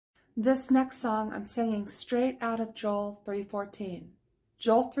This next song I'm singing straight out of Joel 3:14.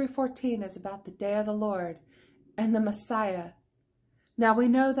 Joel 3:14 is about the day of the Lord and the Messiah. Now we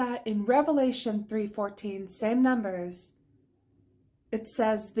know that in Revelation 3:14, same numbers, it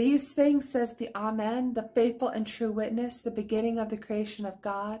says, "These things says the Amen, the faithful and true witness, the beginning of the creation of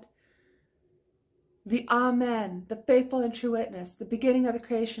God." The Amen, the faithful and true witness, the beginning of the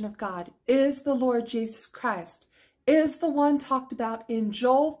creation of God, is the Lord Jesus Christ, is the one talked about in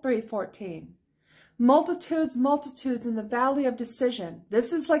Joel 3:14. Multitudes, multitudes in the valley of decision.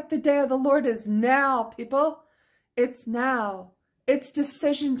 This is like the day of the Lord is now, people. It's now. It's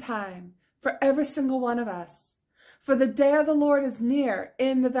decision time for every single one of us. For the day of the Lord is near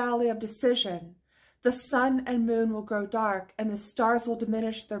in the valley of decision. The sun and moon will grow dark, and the stars will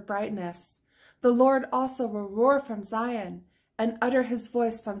diminish their brightness. The Lord also will roar from Zion and utter his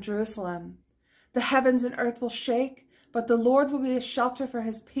voice from Jerusalem. The heavens and earth will shake, but the Lord will be a shelter for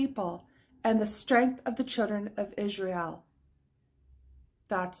his people and the strength of the children of Israel.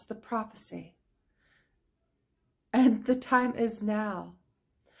 That's the prophecy. And the time is now.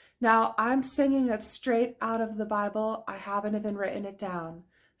 Now, I'm singing it straight out of the Bible. I haven't even written it down.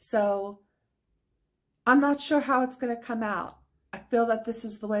 So I'm not sure how it's going to come out. I feel that this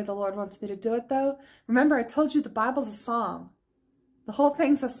is the way the Lord wants me to do it, though. Remember, I told you the Bible's a song. The whole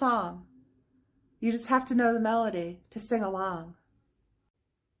thing's a song. You just have to know the melody to sing along.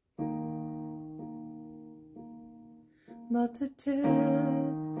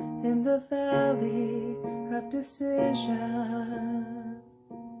 Multitudes in the valley of decision.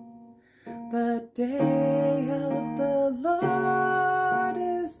 The day of the Lord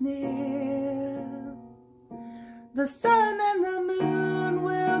is near. The sun and the moon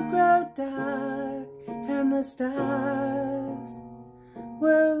will grow dark, and the stars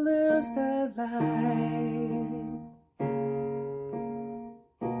will lose their light.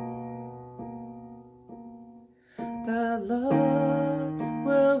 The Lord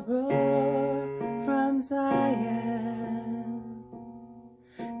will roar from Zion,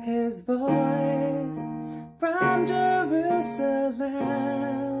 his voice from Jerusalem.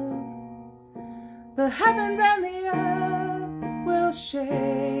 The heavens and the earth will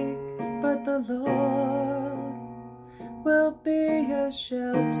shake, but the Lord will be a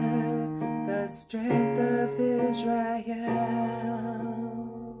shelter, the strength of Israel.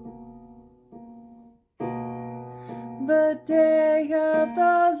 The day of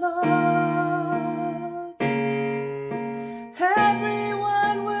the Lord,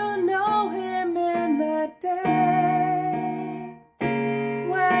 everyone will know him in that day,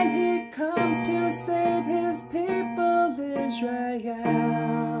 when he comes to save his people Israel.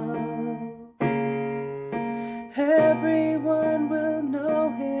 Everyone will know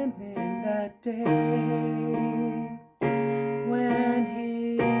him in that day, when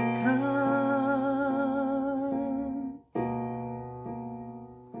he comes.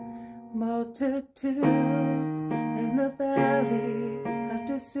 Multitudes in the valley of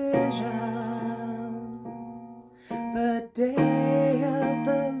decision. The day of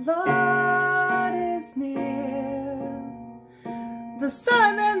the Lord is near. The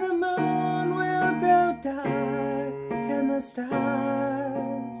sun and the moon will grow dark, and the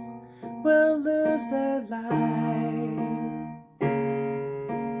stars will lose their light.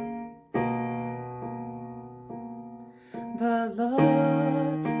 The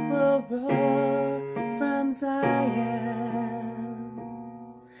Lord will roar from Zion,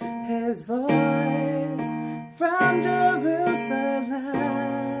 his voice from Jerusalem.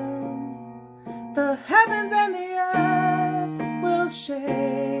 The heavens and the earth will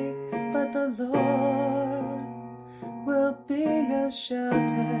shake, but the Lord will be a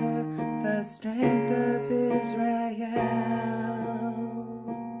shelter, the strength of Israel.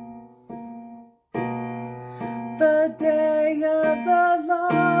 The day of the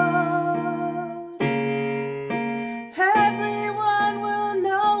Lord, everyone will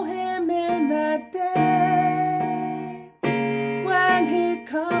know him in that day, when he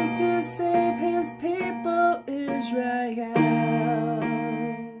comes to save his people Israel.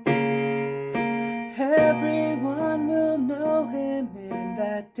 Everyone will know him in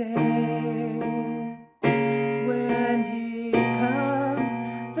that day, when he comes,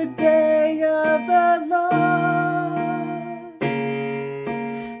 the day of the Lord.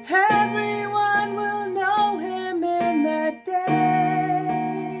 Everyone will know him in that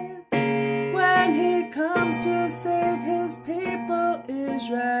day, when he comes to save his people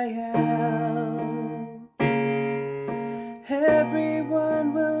Israel.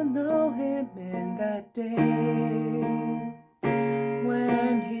 Everyone will know him in that day,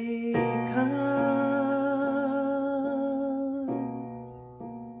 when he comes.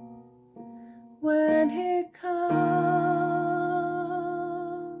 when he comes.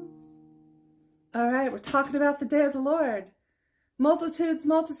 All right, we're talking about the day of the Lord. Multitudes,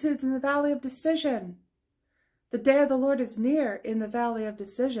 multitudes in the valley of decision. The day of the Lord is near in the valley of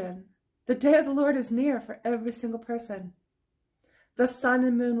decision. The day of the Lord is near for every single person. The sun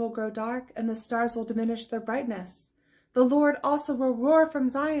and moon will grow dark, and the stars will diminish their brightness. The Lord also will roar from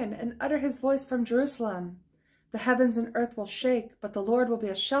Zion and utter his voice from Jerusalem. The heavens and earth will shake, but the Lord will be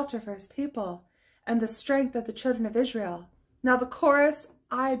a shelter for his people and the strength of the children of Israel. Now the chorus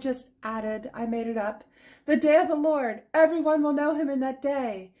I just added, I made it up. The day of the Lord, everyone will know him in that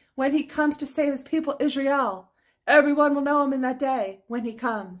day when he comes to save his people Israel. Everyone will know him in that day when he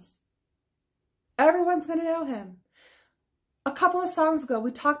comes. Everyone's going to know him. A couple of songs ago,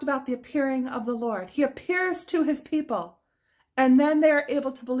 we talked about the appearing of the Lord. He appears to his people, and then they are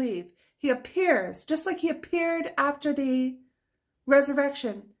able to believe. He appears, just like he appeared after the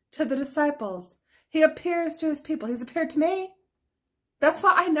resurrection to the disciples. He appears to his people. He's appeared to me. That's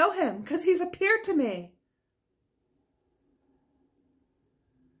why I know him, because he's appeared to me.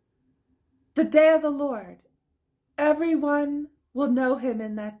 The day of the Lord. Everyone will know him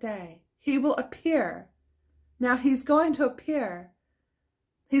in that day. He will appear. Now he's going to appear.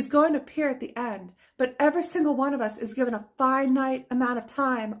 He's going to appear at the end. But every single one of us is given a finite amount of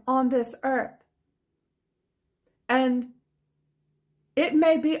time on this earth. And it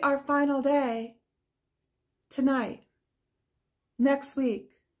may be our final day tonight. Next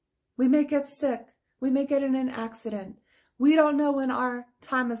week. We may get sick. We may get in an accident. We don't know when our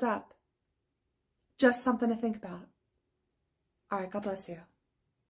time is up. Just something to think about. All right, God bless you.